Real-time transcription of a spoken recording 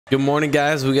Good morning,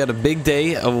 guys. We got a big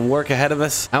day of work ahead of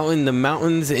us out in the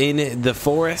mountains, in the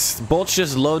forest. Bolt's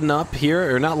just loading up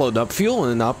here, or not loading up,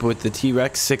 fueling up with the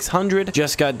T-Rex 600.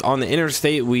 Just got on the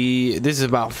interstate. This is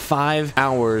about 5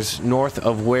 hours north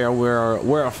of where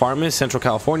our farm is, Central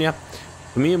California.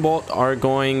 Me and Bolt are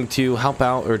going to help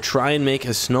out or try and make a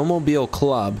snowmobile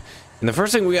club. And the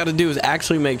first thing we got to do is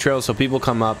actually make trails so people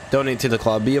come up, donate to the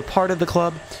club, be a part of the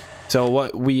club. So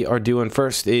what we are doing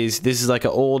first is, this is like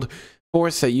an old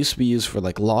forest that used to be used for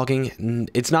like logging.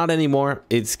 It's not anymore.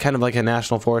 It's kind of like a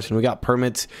national forest, and we got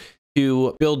permits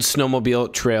to build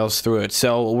snowmobile trails through it.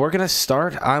 So we're gonna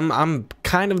start. I'm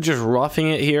kind of just roughing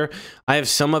it here. I have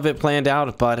some of it planned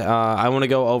out, but I want to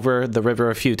go over the river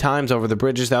a few times, over the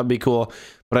bridges. That would be cool.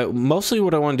 But mostly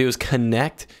what I want to do is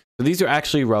connect. So these are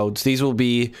actually roads. These will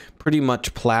be pretty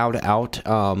much plowed out.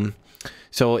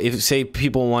 So if, say,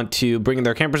 people want to bring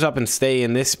their campers up and stay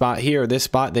in this spot here or this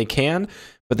spot, they can.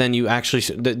 But then you actually,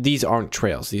 these aren't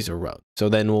trails, these are roads. So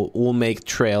then we'll make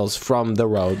trails from the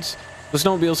roads. The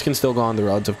snowmobiles can still go on the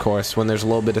roads, of course, when there's a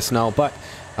little bit of snow, but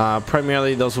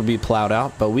primarily those will be plowed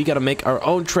out. But we got to make our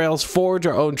own trails, forge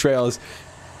our own trails.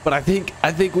 But I think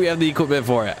we have the equipment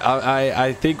for it.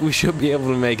 I think we should be able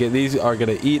to make it. These are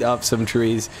going to eat up some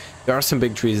trees. There are some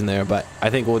big trees in there, but I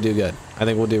think we'll do good. I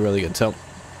think we'll do really good. So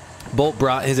Bolt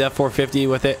brought his F-450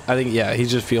 with it. I think, yeah,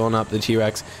 he's just fueling up the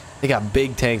T-Rex. They got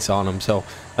big tanks on them, so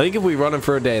I think if we run them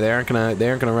for a day, they aren't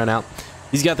gonna run out.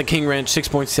 He's got the King Ranch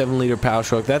 6.7 liter power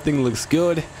stroke. That thing looks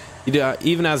good.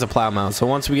 Even as a plow mount. So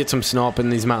once we get some snow up in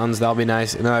these mountains, that'll be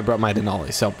nice. And then I brought my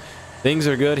Denali, so things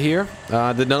are good here.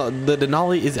 The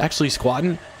Denali is actually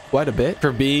squatting quite a bit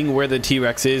for being where the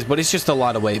T-Rex is, but it's just a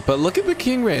lot of weight. But look at the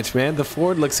King Ranch, man. The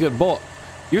Ford looks good. Bolt,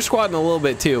 you're squatting a little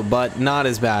bit too, but not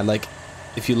as bad. Like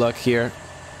if you look here.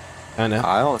 I know.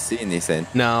 I don't see anything.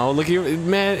 No, look here,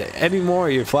 man. Anymore,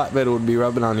 your flatbed would be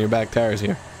rubbing on your back tires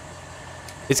here.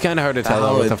 It's kind of hard to tell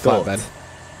though with a flatbed.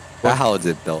 How is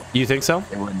it built? You think so?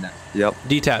 It wouldn't. Yep.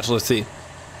 Detach. Let's see.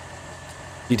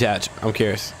 Detach. I'm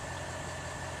curious.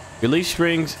 Release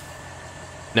springs.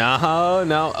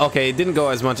 No. Okay, it didn't go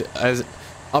as much as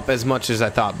up as much as I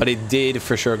thought, but it did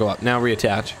for sure go up. Now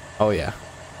reattach. Oh yeah.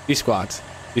 He squats.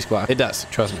 It does,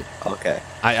 trust me. Okay.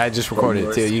 I just recorded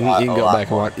it too. You can go back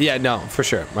and watch. Yeah, no, for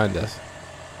sure. Mine does.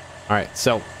 All right.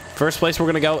 So first place we're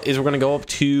gonna go is we're gonna go up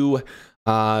to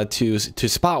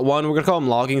spot one. We're gonna call them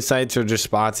logging sites or just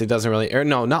spots. It doesn't really. Or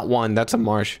no, not one. That's a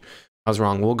marsh. I was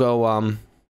wrong. We'll go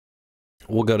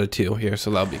to 2 here,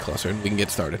 so that'll be closer and we can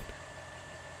get started.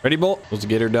 Ready, Bolt? Let's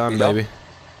get her done, baby.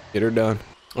 Get her done.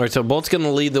 All right, so Bolt's going to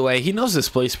lead the way. He knows this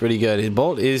place pretty good.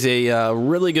 Bolt is a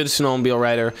really good snowmobile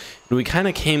rider. And we kind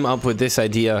of came up with this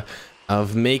idea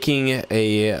of making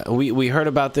a... We heard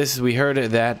about this. We heard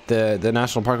that the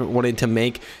national park wanted to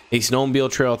make a snowmobile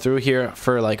trail through here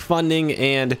for like funding.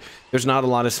 And there's not a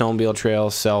lot of snowmobile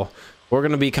trails. So we're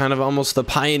going to be kind of almost the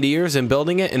pioneers in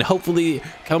building it. And hopefully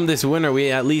come this winter,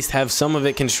 we at least have some of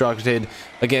it constructed.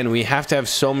 Again, we have to have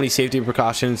so many safety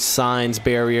precautions, signs,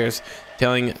 barriers,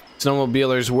 telling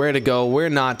snowmobilers where to go, where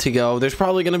not to go. There's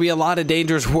probably going to be a lot of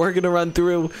dangers we're going to run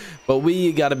through, but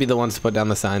we got to be the ones to put down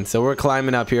the signs. So we're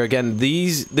climbing up here. Again,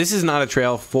 this is not a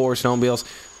trail for snowmobiles.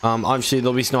 Obviously,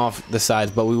 there'll be snow off the sides,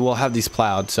 but we will have these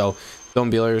plowed. So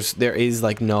snowmobilers, there is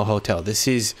like no hotel. This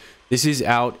is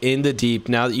out in the deep.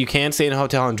 Now, you can stay in a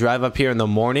hotel and drive up here in the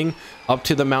morning up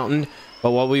to the mountain, but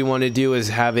what we want to do is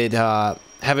have it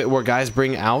where guys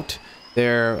bring out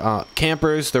their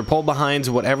campers, their pull behinds,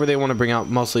 whatever they want to bring out,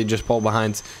 mostly just pull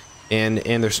behinds and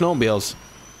their snowmobiles,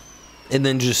 and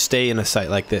then just stay in a site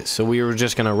like this. So we were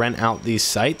just going to rent out these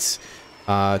sites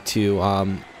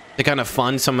to kind of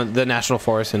fund some of the national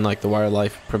forest and like the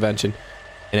wildlife prevention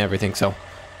and everything. So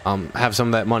have some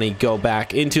of that money go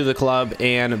back into the club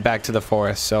and back to the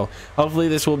forest. So hopefully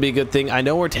this will be a good thing. I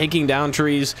know we're taking down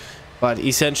trees, but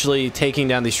essentially taking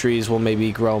down these trees will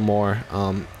maybe grow more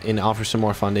and offer some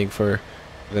more funding for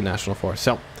the national forest.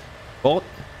 So Bolt,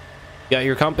 you got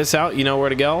your compass out, you know where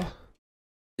to go?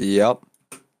 Yep.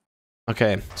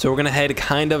 Okay, so we're gonna head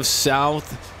kind of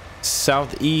southeast,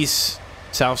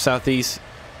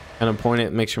 kind of point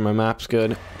it, make sure my map's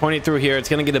good. Point it through here. It's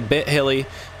gonna get a bit hilly.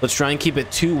 Let's try and keep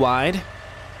it too wide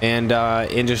and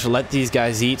just let these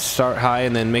guys eat, start high,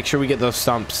 and then make sure we get those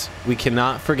stumps. We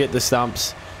cannot forget the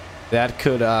stumps. That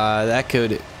could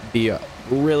be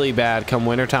really bad come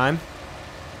winter time.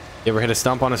 You ever hit a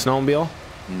stump on a snowmobile?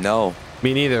 No.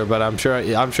 Me neither, but I'm sure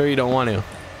you don't want to.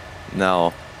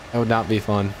 No. That would not be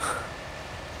fun.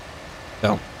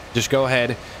 So just go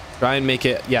ahead, try and make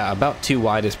it, yeah, about too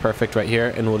wide is perfect right here,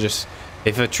 and we'll just,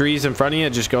 if a tree's in front of you,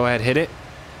 just go ahead, hit it,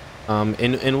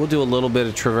 And we'll do a little bit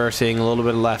of traversing, a little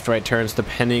bit of left right turns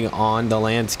depending on the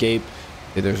landscape.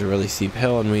 If there's a really steep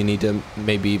hill and we need to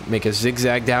maybe make a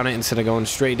zigzag down it instead of going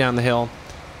straight down the hill,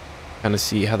 kind of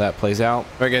see how that plays out.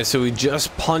 All right guys, so we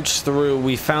just punched through.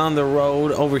 We found the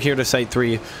road over here to site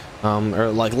 3,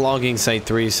 or like logging site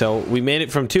 3. So we made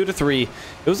it from 2 to 3. It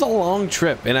was a long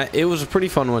trip, and it was a pretty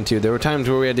fun one too. There were times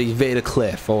where we had to evade a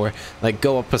cliff or like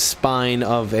go up a spine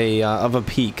of a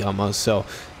peak almost. So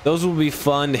those will be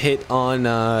fun to hit on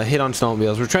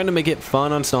snowmobiles. We're trying to make it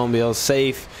fun on snowmobiles,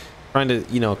 safe, trying to,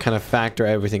 you know, kind of factor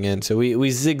everything in. So we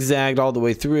zigzagged all the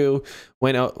way through,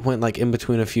 went like in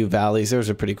between a few valleys. There was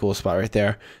a pretty cool spot right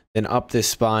there. Then up this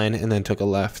spine and then took a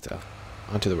left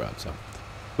onto the road. So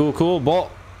cool.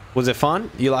 Bolt, was it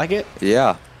fun? You like it?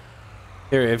 Yeah.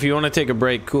 Here, if you want to take a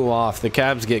break, cool off. The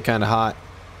cabs get kind of hot.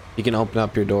 You can open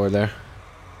up your door there.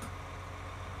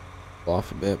 Cool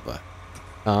off a bit, but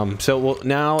so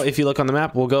now if you look on the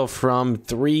map, we'll go from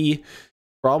 3,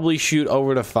 probably shoot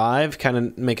over to 5, kind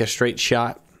of make a straight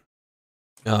shot.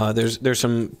 There's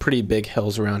some pretty big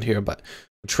hills around here, but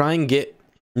we'll try and get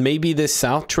maybe this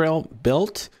south trail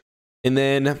built, and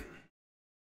then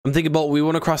I'm thinking about, we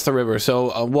want to cross the river,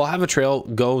 so we'll have a trail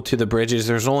go to the bridges.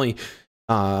 There's only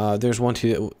there's 1,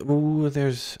 2,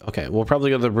 okay, we'll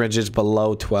probably go to the bridges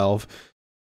below 12.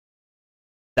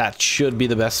 That should be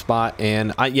the best spot.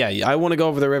 And I want to go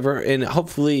over the river, and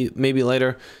hopefully maybe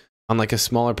later on like a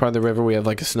smaller part of the river we have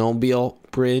like a snowmobile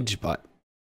bridge, but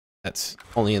that's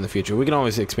only in the future. We can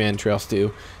always expand trails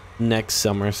too next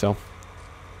summer. So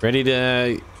ready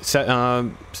to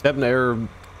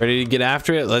ready to get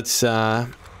after it. Let's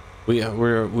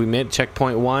we made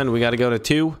checkpoint 1. We got to go to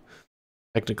 2,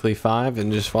 technically 5,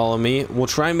 and just follow me. We'll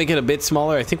try and make it a bit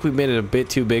smaller. I think we made it a bit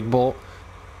too big, Bolt,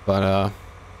 but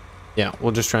yeah,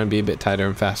 we'll just try and be a bit tighter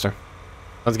and faster.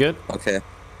 Sounds good? Okay.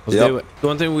 Let's do it. The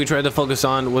one thing we tried to focus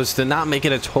on was to not make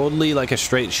it a totally like a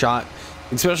straight shot,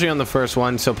 especially on the first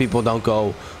one, so people don't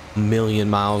go a million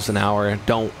miles an hour,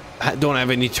 don't have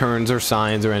any turns or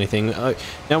signs or anything.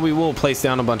 Now we will place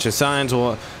down a bunch of signs.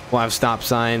 We'll have stop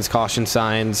signs, caution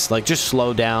signs, like just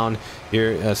slow down,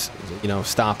 your you know,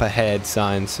 stop ahead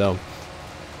signs. So,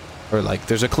 or like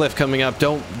there's a cliff coming up,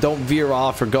 don't veer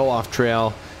off or go off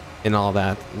trail and all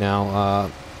that.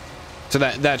 Now so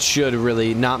that should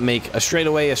really not make a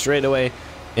straightaway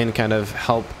and kind of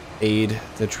help aid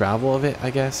the travel of it,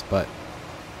 I guess. But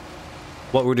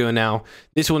what we're doing now,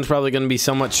 this one's probably going to be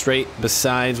somewhat straight.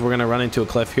 Besides, we're going to run into a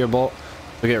cliff here, Bolt.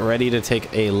 So get ready to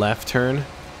take a left turn.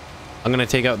 I'm going to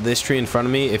take out this tree in front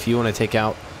of me. If you want to take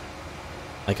out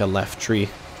like a left tree,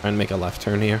 try and make a left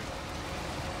turn here.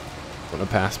 Want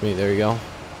to pass me? There you go.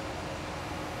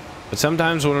 But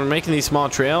sometimes when we're making these small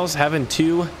trails, having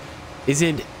 2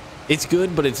 it's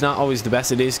good, but it's not always the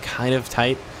best. It is kind of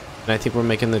tight, and I think we're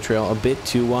making the trail a bit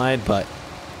too wide, but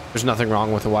there's nothing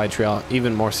wrong with a wide trail,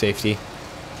 even more safety.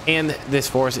 And this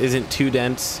forest isn't too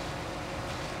dense,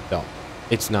 so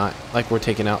it's not like we're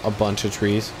taking out a bunch of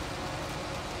trees.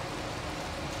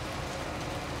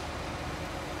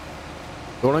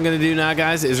 What I'm going to do now,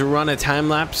 guys, is run a time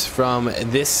lapse from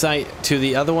this site to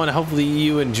the other one. Hopefully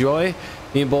you enjoy.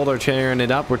 Me and Bolt are tearing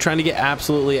it up. We're trying to get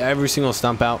absolutely every single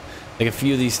stump out. Like a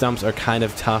few of these stumps are kind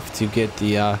of tough to get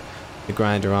the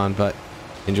grinder on, but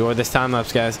enjoy this time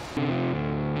lapse, guys.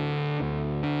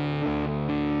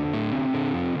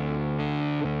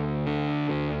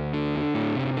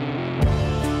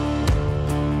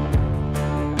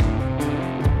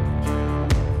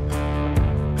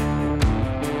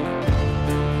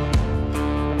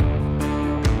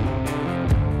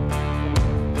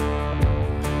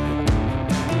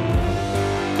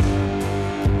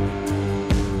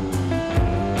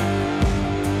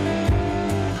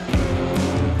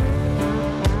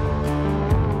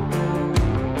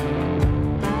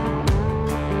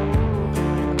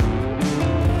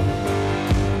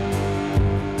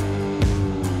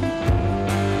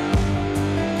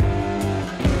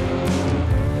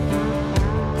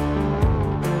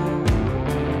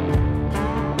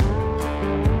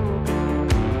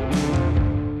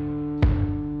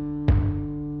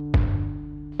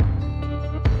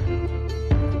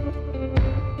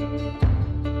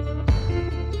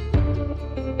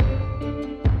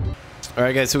 All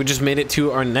right, guys, so we just made it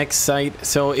to our next site.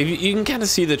 So if you can kind of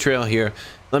see the trail here.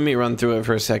 Let me run through it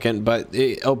for a second, but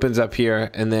it opens up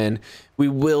here, and then we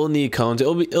will need cones.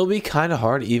 It'll be kind of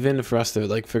hard even for us to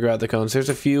like figure out the cones. There's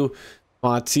a few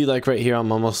spots. See, like right here,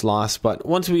 I'm almost lost. But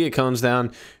once we get cones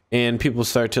down and people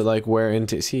start to like wear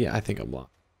into, see, I think I'm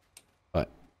lost. But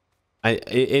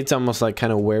it's almost like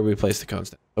kind of where we place the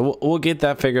cones down. But we'll get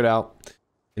that figured out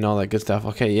and all that good stuff.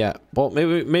 Okay, yeah. Well,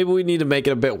 maybe we need to make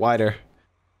it a bit wider.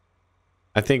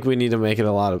 I think we need to make it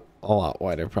a lot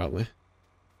wider, probably.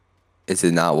 Is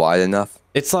it not wide enough?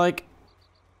 It's like,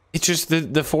 it's just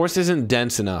the forest isn't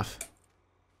dense enough.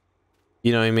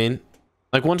 You know what I mean?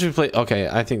 Like once we play, okay,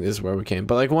 I think this is where we came.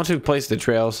 But like once we place the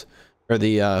trails or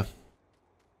the, and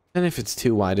if it's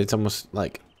too wide, it's almost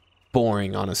like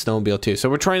boring on a snowmobile too. So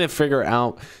we're trying to figure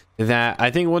out that.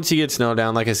 I think once you get snow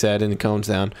down, like I said, and the cones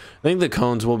down, I think the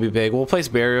cones will be big. We'll place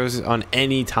barriers on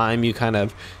any time you kind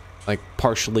of like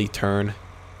partially turn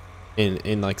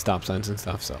in like stop signs and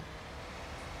stuff. So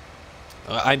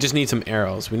I just need some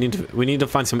arrows. We need to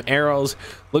find some arrows.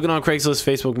 Looking on Craigslist,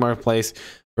 Facebook Marketplace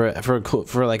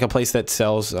for like a place that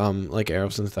sells like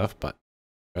arrows and stuff, but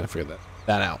trying to figure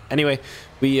that out. Anyway,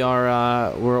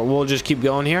 we'll just keep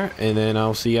going here, and then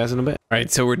I'll see you guys in a bit. All right,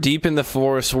 so we're deep in the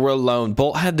forest. We're alone.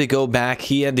 Bolt had to go back.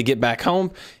 He had to get back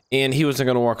home, and he wasn't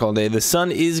going to work all day. The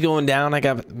sun is going down. I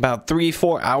got about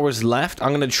 3-4 hours left. I'm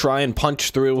going to try and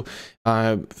punch through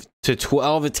to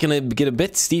 12. It's going to get a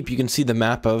bit steep. You can see the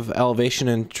map of elevation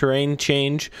and terrain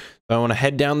change. So I want to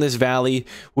head down this valley.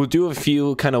 We'll do a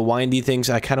few kind of windy things.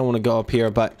 I kind of want to go up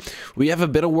here, but we have a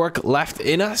bit of work left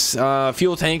in us.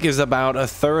 Fuel tank is about a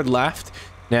third left.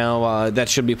 Now that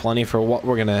should be plenty for what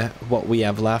we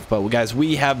have left. But guys,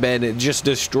 we have been just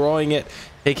destroying it,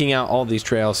 taking out all these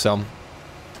trails. So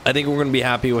I think we're going to be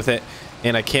happy with it,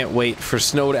 and I can't wait for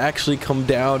snow to actually come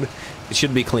down. It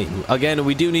should be clean. Again,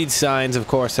 we do need signs, of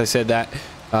course. I said that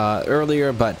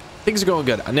earlier, but things are going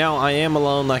good. Now I am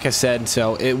alone, like I said,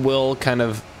 so it will kind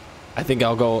of, I think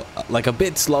I'll go like a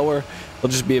bit slower. It'll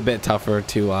just be a bit tougher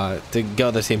to go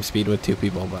the same speed with two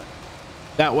people, but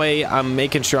that way I'm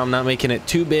making sure I'm not making it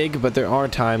too big. But there are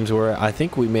times where I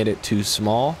think we made it too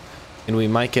small, and we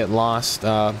might get lost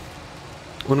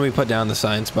when we put down the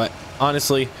signs. But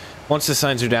honestly, once the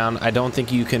signs are down, I don't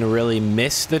think you can really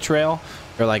miss the trail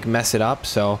or like mess it up.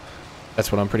 So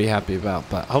that's what I'm pretty happy about.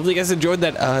 But hopefully you guys enjoyed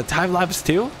that time lapse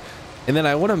too. And then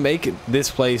I want to make this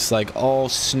place like all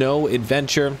snow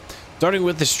adventure, starting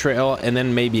with this trail, and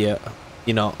then maybe a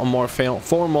more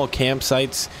formal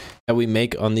campsites that we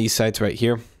make on these sites right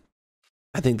here.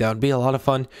 I think that would be a lot of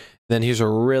fun. Then here's a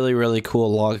really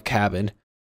cool log cabin.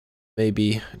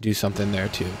 Maybe do something there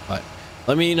too. But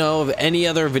let me know of any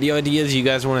other video ideas you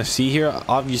guys want to see here.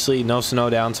 Obviously no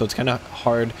snow down, so it's kind of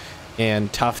hard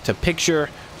and tough to picture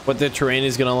what the terrain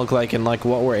is going to look like and like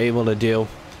what we're able to do.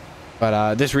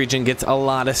 But this region gets a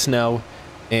lot of snow,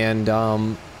 and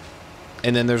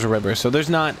then there's a river, so there's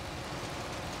not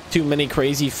too many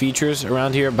crazy features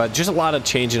around here, but just a lot of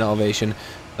change in elevation.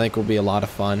 I think will be a lot of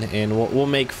fun, and we'll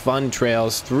make fun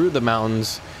trails through the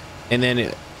mountains. And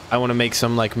then I want to make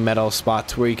some like metal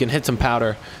spots where you can hit some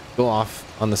powder, go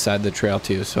off on the side of the trail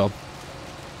too. So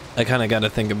I kind of got to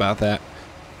think about that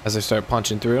as I start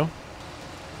punching through.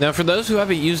 Now, for those who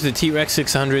haven't used the T-Rex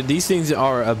 600, these things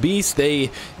are a beast.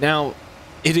 Now,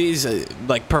 it is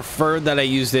like preferred that I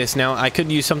use this. Now, I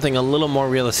could use something a little more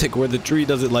realistic where the tree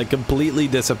doesn't like completely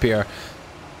disappear.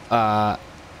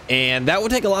 And that would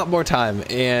take a lot more time.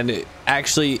 And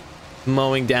actually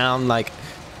mowing down like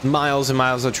miles and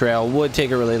miles of trail would take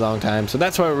a really long time. So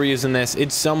that's why we're using this.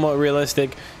 It's somewhat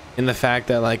realistic in the fact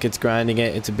that like it's grinding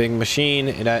it. It's a big machine.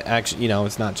 It actually,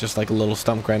 it's not just like a little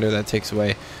stump grinder that takes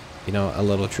away a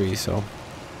little tree. So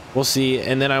we'll see.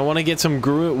 And then I want to get some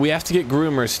we have to get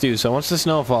groomers too. So once the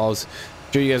snow falls,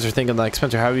 I'm sure you guys are thinking like,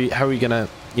 Spencer, how are you gonna,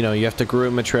 you have to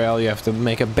groom a trail, you have to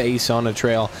make a base on a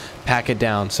trail, pack it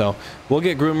down. So we'll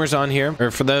get groomers on here.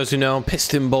 Or for those who know,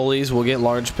 piston bullies. We'll get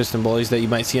large piston bullies that you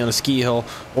might see on a ski hill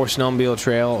or snowmobile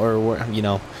trail, or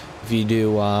if you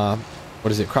do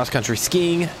what is it, cross country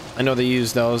skiing. I know they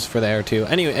use those for there too.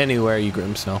 Anywhere you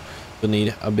groom snow, you'll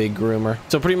need a big groomer.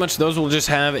 So pretty much those will just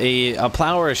have a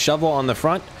plow or a shovel on the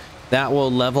front that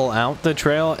will level out the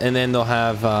trail, and then they'll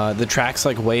have the tracks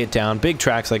like weigh it down. Big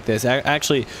tracks like this,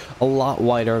 actually a lot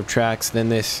wider of tracks than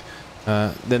this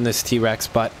T-Rex.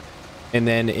 And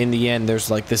then in the end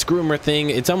there's like this groomer thing.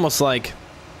 It's almost like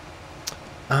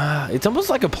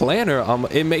a planter.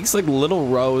 It makes like little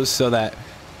rows so that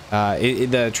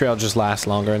the trail just lasts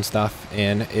longer and stuff,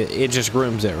 and it just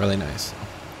grooms it really nice.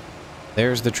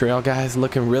 There's the trail, guys,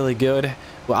 looking really good.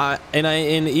 Well, and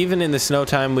even in the snow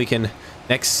time, we can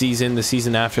next season, the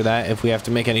season after that, if we have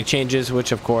to make any changes,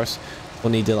 which of course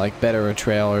we'll need to like better a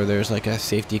trail, or there's like a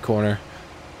safety corner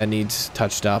that needs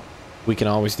touched up, we can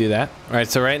always do that. All right,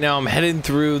 so right now I'm heading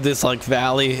through this like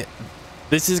valley.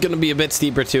 This is going to be a bit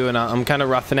steeper too, and I'm kind of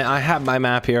roughing it. I have my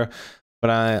map here, but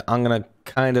I'm going to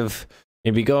kind of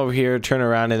maybe go over here, turn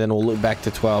around, and then we'll loop back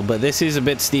to 12. But this is a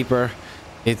bit steeper.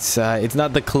 It's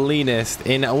not the cleanest.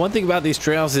 And one thing about these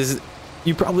trails is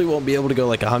You probably won't be able to go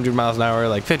like 100 miles an hour,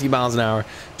 like 50 miles an hour,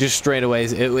 just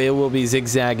straightaways. It will be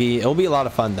zigzaggy. It'll be a lot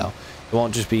of fun though. It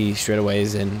won't just be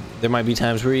straightaways, and there might be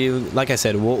times where you, like I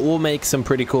said, we'll make some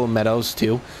pretty cool meadows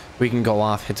too. We can go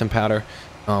off, hit some powder,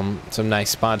 some nice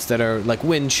spots that are like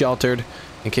wind sheltered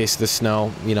in case the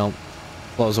snow, you know,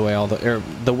 blows away all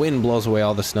the wind blows away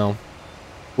all the snow,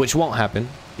 which won't happen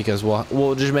because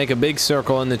we'll just make a big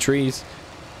circle in the trees,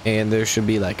 and there should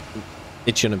be like,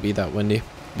 it shouldn't be that windy.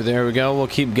 But there we go. We'll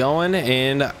keep going,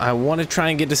 and I want to try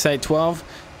and get to site 12.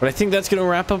 But I think that's going to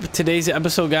wrap up today's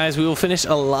episode, guys. We will finish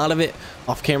a lot of it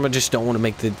off camera. Just don't want to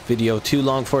make the video too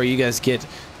long for you guys get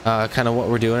kind of what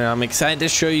we're doing. And I'm excited to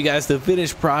show you guys the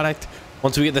finished product.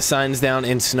 Once we get the signs down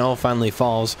and snow finally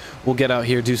falls, we'll get out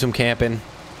here, do some camping,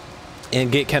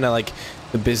 and get kind of like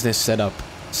the business setup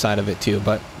side of it too.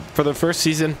 But for the first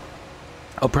season,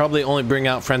 I'll probably only bring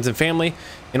out friends and family,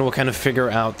 and we'll kind of figure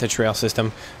out the trail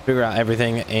system, figure out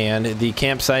everything and the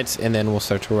campsites, and then we'll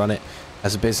start to run it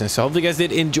as a business. So hopefully you guys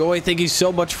did enjoy. Thank you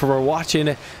so much for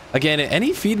watching. Again,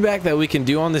 any feedback that we can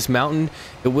do on this mountain,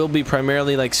 it will be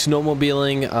primarily like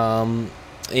snowmobiling,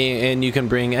 and you can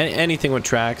bring anything with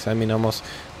tracks. I mean, almost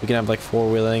we can have like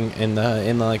four-wheeling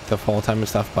in like the fall time and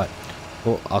stuff, but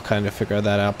I'll kind of figure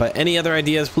that out. But any other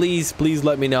ideas, please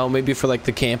let me know. Maybe for like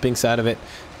the camping side of it,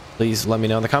 please let me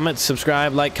know in the comments.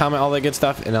 Subscribe, like, comment, all that good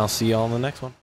stuff, and I'll see you all in the next one.